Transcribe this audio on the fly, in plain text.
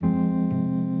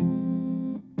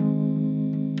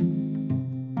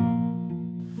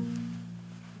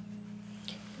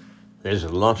There's a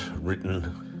lot written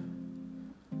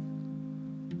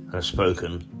and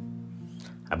spoken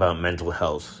about mental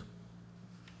health.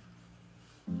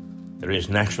 There is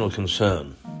national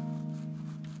concern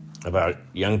about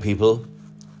young people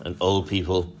and old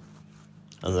people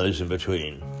and those in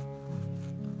between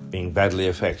being badly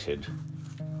affected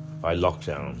by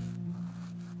lockdown,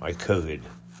 by COVID,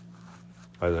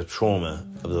 by the trauma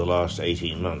of the last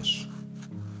 18 months.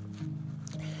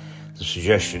 The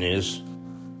suggestion is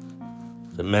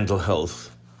that mental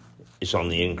health is on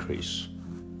the increase.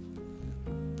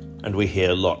 And we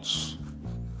hear lots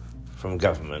from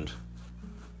government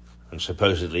and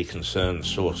supposedly concerned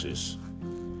sources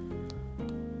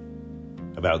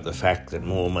about the fact that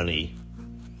more money,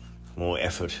 more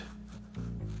effort,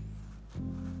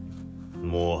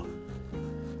 more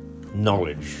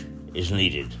knowledge is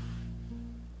needed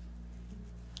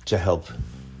to help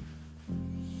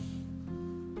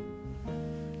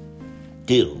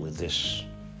deal with this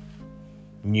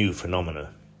new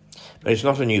phenomena. But it's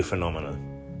not a new phenomena,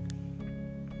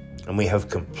 and we have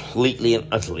completely and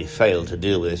utterly failed to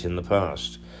deal with it in the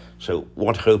past. So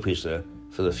what hope is there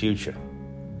for the future?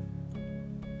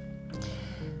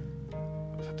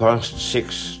 For the past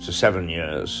 6 to 7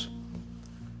 years,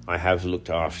 I have looked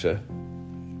after,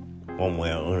 one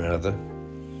way or another,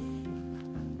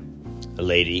 a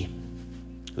lady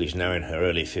who is now in her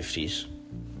early 50s,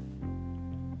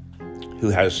 who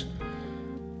has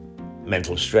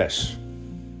mental stress.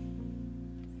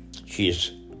 She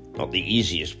is not the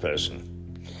easiest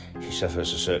person. She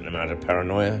suffers a certain amount of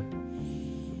paranoia,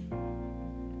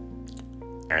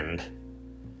 and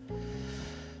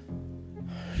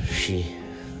she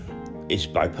is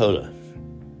bipolar.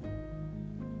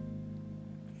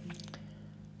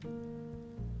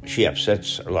 She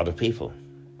upsets a lot of people.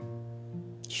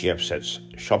 She upsets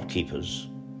shopkeepers.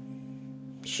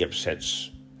 She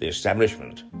upsets the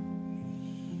establishment.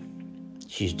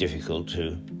 She's difficult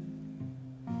to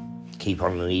keep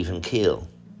on an even keel.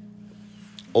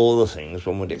 All the things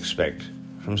one would expect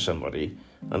from somebody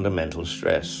under mental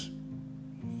stress.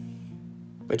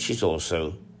 But she's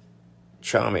also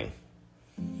charming.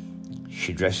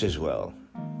 She dresses well.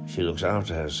 She looks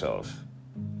after herself.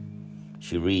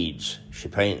 She reads. She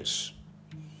paints.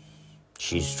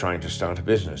 She's trying to start a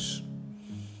business.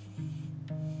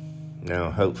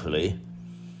 Now, hopefully,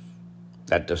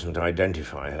 that doesn't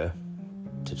identify her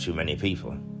to too many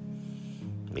people,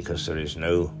 because there is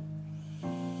no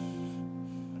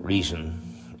reason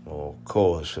or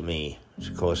cause for me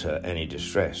to cause her any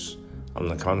distress. On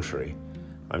the contrary,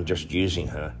 I'm just using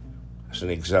her as an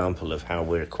example of how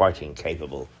we're quite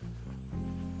incapable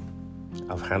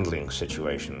of handling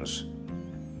situations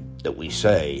that we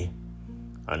say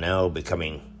are now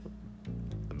becoming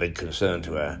a big concern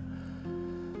to our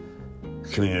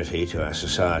community, to our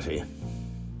society,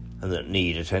 and that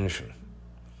need attention.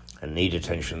 And need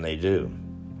attention they do.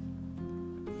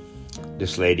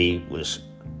 This lady was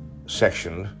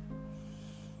sectioned,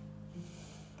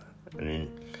 and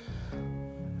in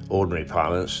ordinary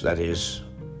parlance, that is,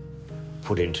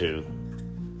 put into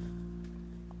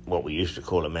what we used to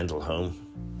call a mental home,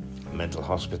 a mental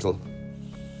hospital.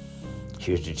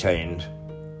 She was detained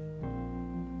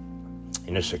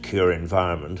in a secure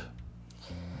environment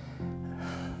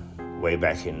way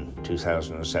back in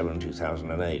 2007,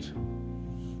 2008.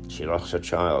 She lost her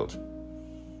child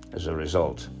as a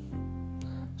result,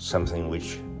 something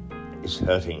which is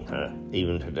hurting her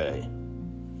even today.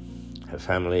 Her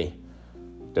family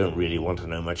don't really want to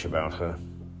know much about her.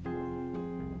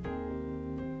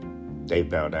 They've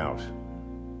bowed out.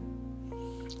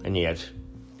 And yet,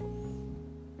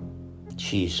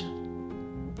 she's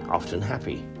often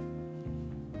happy.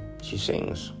 She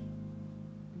sings.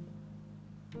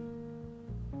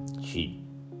 She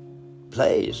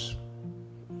plays.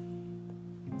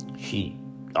 She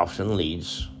often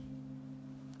leads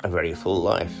a very full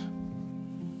life.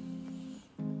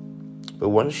 But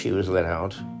once she was let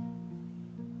out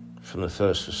from the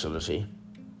first facility,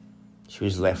 she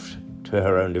was left to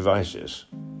her own devices.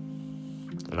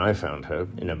 And I found her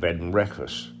in a bed and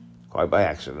breakfast, quite by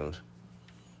accident,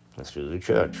 and through the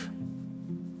church.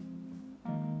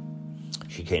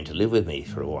 She came to live with me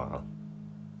for a while,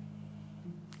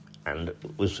 and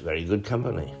was very good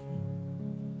company.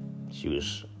 She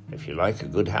was, if you like, a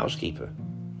good housekeeper.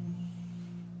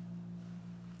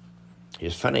 She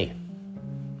was funny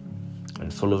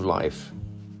and full of life.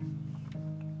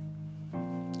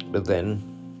 But then,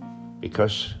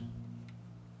 because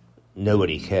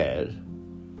nobody cared,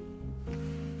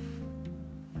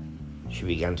 she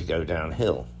began to go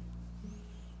downhill,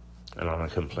 and on a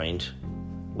complaint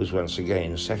was once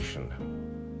again sectioned.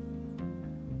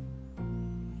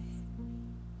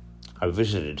 I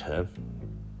visited her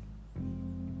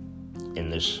in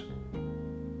this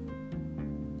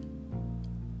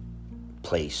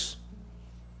place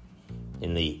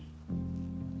in the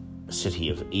city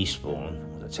of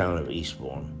Eastbourne, the town of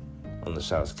Eastbourne, on the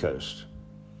south coast.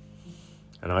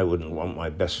 And I wouldn't want my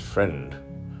best friend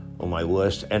or my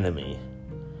worst enemy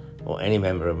or any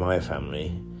member of my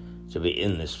family to be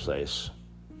in this place.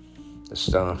 The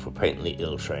staff were patently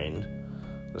ill-trained.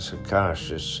 The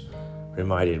psychiatrists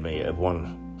reminded me of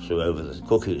one flew over the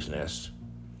cuckoo's nest.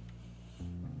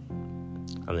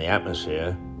 And the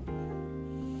atmosphere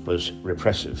was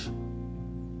repressive.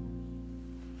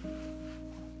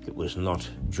 It was not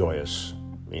joyous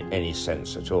in any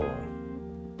sense at all.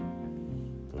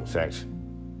 In fact,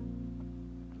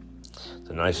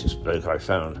 the nicest bloke I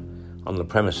found on the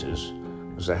premises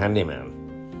was a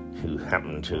handyman who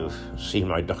happened to have seen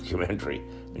my documentary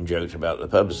and joked about the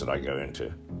pubs that I go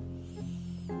into.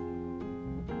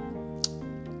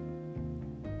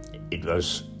 It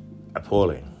was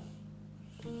appalling.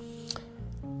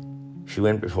 She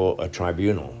went before a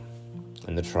tribunal,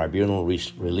 and the tribunal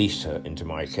released her into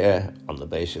my care on the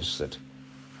basis that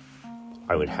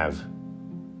I would have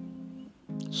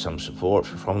some support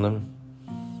from them,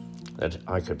 that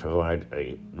I could provide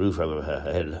a roof over her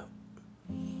head,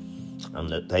 and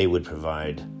that they would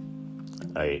provide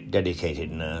a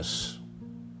dedicated nurse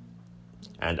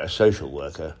and a social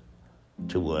worker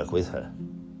to work with her.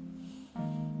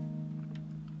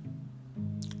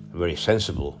 A very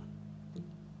sensible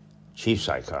chief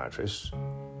psychiatrist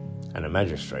and a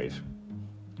magistrate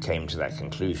came to that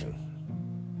conclusion.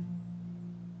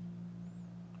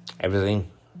 Everything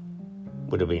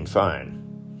would have been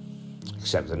fine,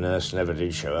 except the nurse never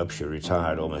did show up. She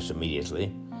retired almost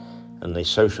immediately, and the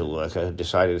social worker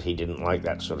decided he didn't like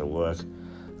that sort of work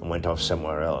and went off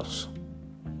somewhere else.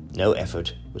 No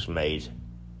effort was made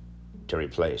to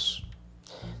replace.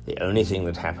 The only thing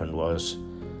that happened was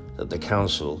that the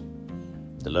council,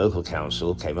 the local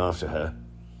council, came after her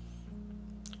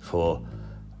for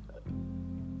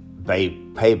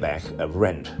payback of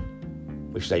rent,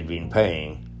 which they'd been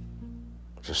paying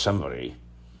to somebody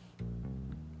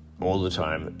all the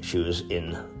time she was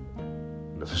in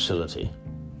the facility.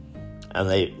 And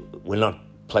they were not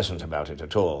pleasant about it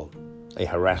at all. They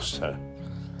harassed her.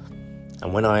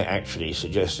 And when I actually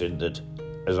suggested that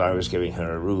as I was giving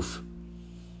her a roof,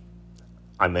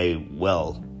 I may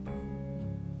well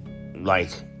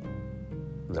like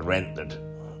the rent that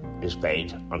is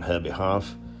paid on her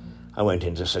behalf, I went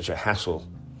into such a hassle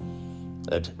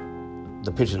that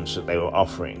the pittance that they were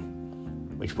offering,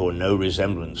 which bore no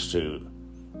resemblance to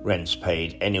rents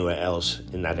paid anywhere else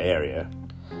in that area,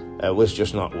 was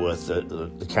just not worth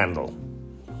the candle.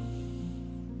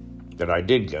 But I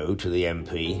did go to the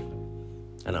MP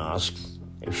and ask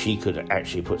if she could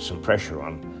actually put some pressure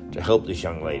on to help this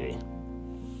young lady.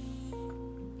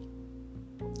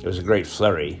 There was a great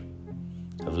flurry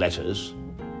of letters,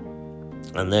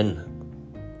 and then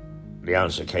the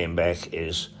answer came back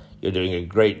is, "You're doing a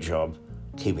great job,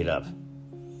 keep it up."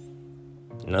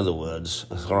 In other words,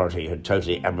 authority had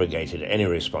totally abrogated any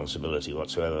responsibility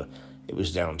whatsoever. It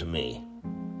was down to me.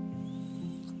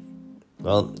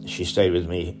 Well, she stayed with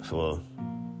me for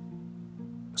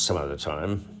some of the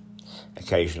time,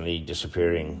 occasionally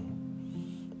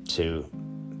disappearing to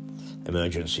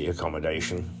emergency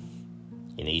accommodation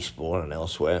in Eastbourne and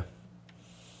elsewhere.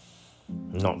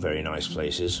 Not very nice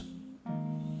places.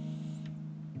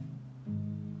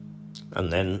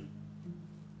 And then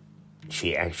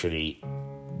she actually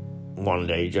one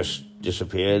day just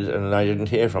disappeared, and I didn't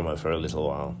hear from her for a little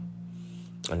while.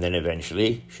 And then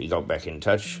eventually she got back in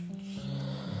touch.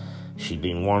 She'd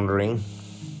been wandering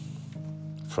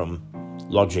from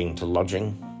lodging to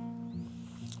lodging,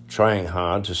 trying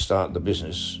hard to start the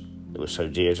business that was so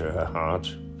dear to her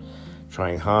heart,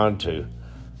 trying hard to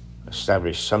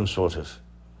establish some sort of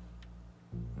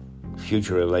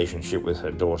future relationship with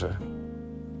her daughter,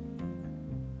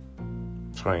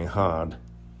 trying hard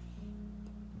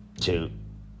to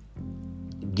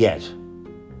get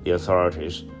the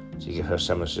authorities to give her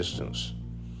some assistance.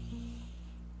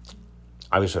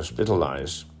 I was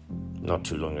hospitalized not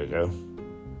too long ago,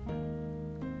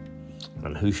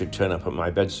 and who should turn up at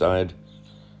my bedside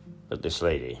but this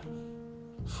lady,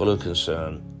 full of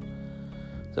concern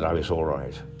that I was all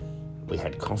right. We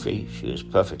had coffee, she was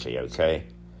perfectly okay.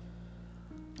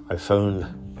 I phoned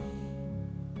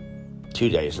 2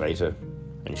 days later,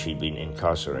 and she'd been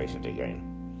incarcerated again.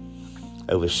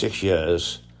 Over 6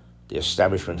 years, the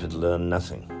establishment had learned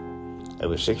nothing.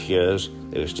 Over 6 years,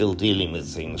 they were still dealing with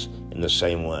things in the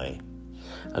same way.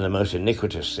 And the most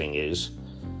iniquitous thing is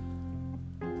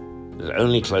that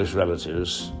only close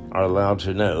relatives are allowed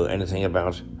to know anything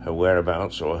about her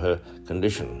whereabouts or her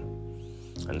condition.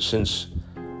 And since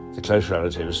the close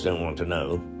relatives don't want to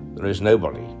know, there is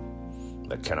nobody.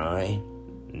 But can I?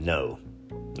 No.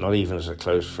 Not even as a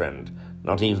close friend.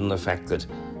 Not even the fact that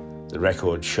the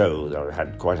records show that I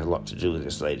had quite a lot to do with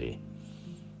this lady.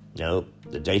 No,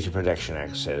 the Data Protection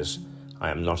Act says I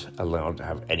am not allowed to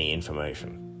have any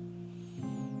information.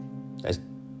 The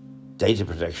Data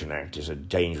Protection Act is a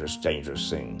dangerous, dangerous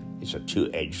thing. It's a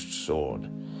two-edged sword.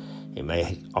 It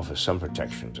may offer some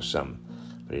protection to some,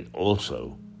 but it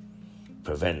also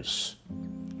prevents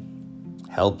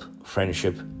help,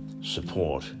 friendship,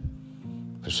 support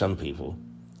for some people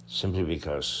simply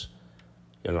because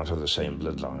you're not of the same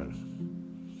bloodline.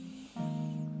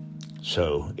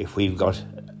 So if we've got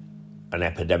an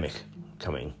epidemic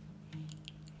coming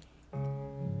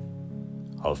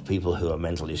of people who are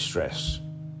mentally stressed,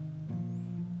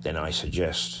 then I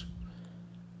suggest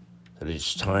that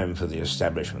it's time for the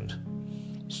establishment.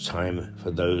 It's time for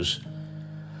those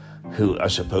who are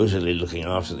supposedly looking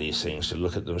after these things to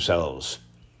look at themselves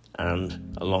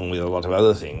and, along with a lot of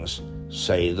other things,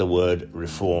 say the word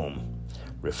reform.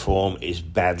 Reform is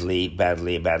badly,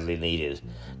 badly, badly needed.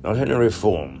 Not only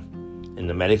reform in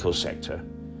the medical sector,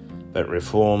 but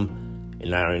reform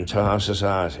in our entire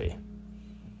society.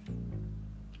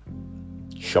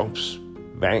 Shops,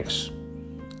 banks,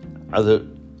 other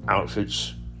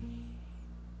outfits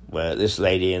where this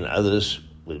lady and others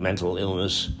with mental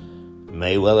illness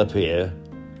may well appear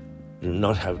do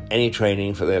not have any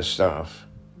training for their staff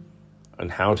on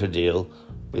how to deal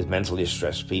with mentally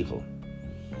stressed people.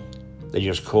 They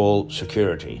just call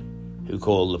security, who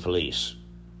call the police,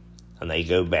 and they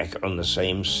go back on the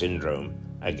same syndrome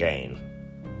again.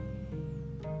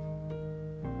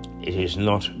 It is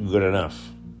not good enough.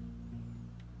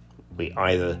 We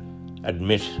either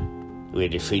admit we're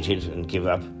defeated and give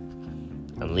up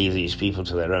and leave these people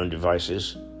to their own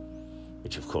devices,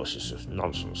 which of course is just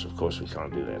nonsense. Of course we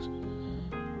can't do that.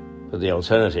 But the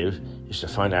alternative is to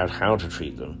find out how to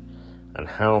treat them and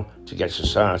how to get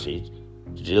society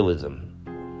to deal with them.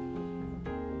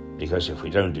 Because if we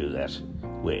don't do that,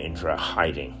 we're in for a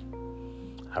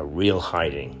real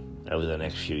hiding over the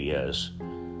next few years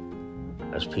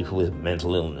as people with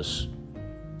mental illness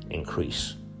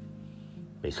increase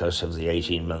because of the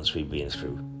 18 months we've been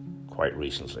through quite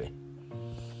recently.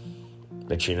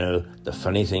 But you know, the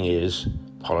funny thing is,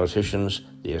 politicians,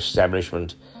 the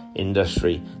establishment,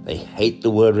 industry, they hate the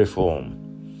word reform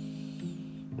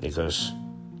because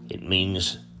it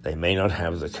means they may not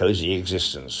have the cozy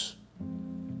existence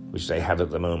which they have at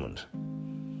the moment.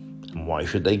 And why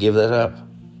should they give that up?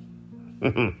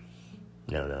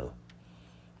 No.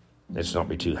 Let's not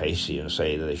be too hasty and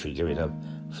say that they should give it up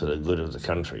for the good of the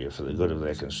country or for the good of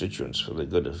their constituents, for the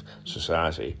good of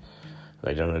society.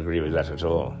 I don't agree with that at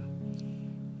all.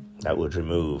 That would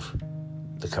remove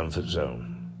the comfort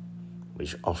zone,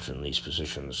 which often these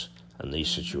positions and these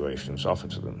situations offer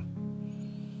to them.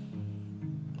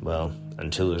 Well,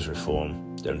 until there's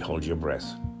reform, don't hold your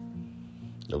breath.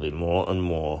 There'll be more and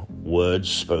more words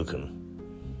spoken.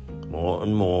 More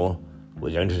and more,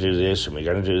 we're going to do this and we're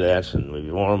going to do that, and there'll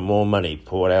be more and more money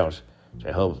poured out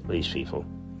to help these people.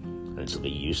 And it'll be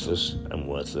useless and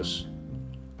worthless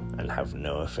and have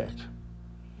no effect.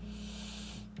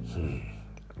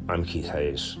 I'm Keith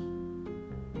Hayes,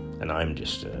 and I'm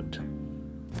disturbed.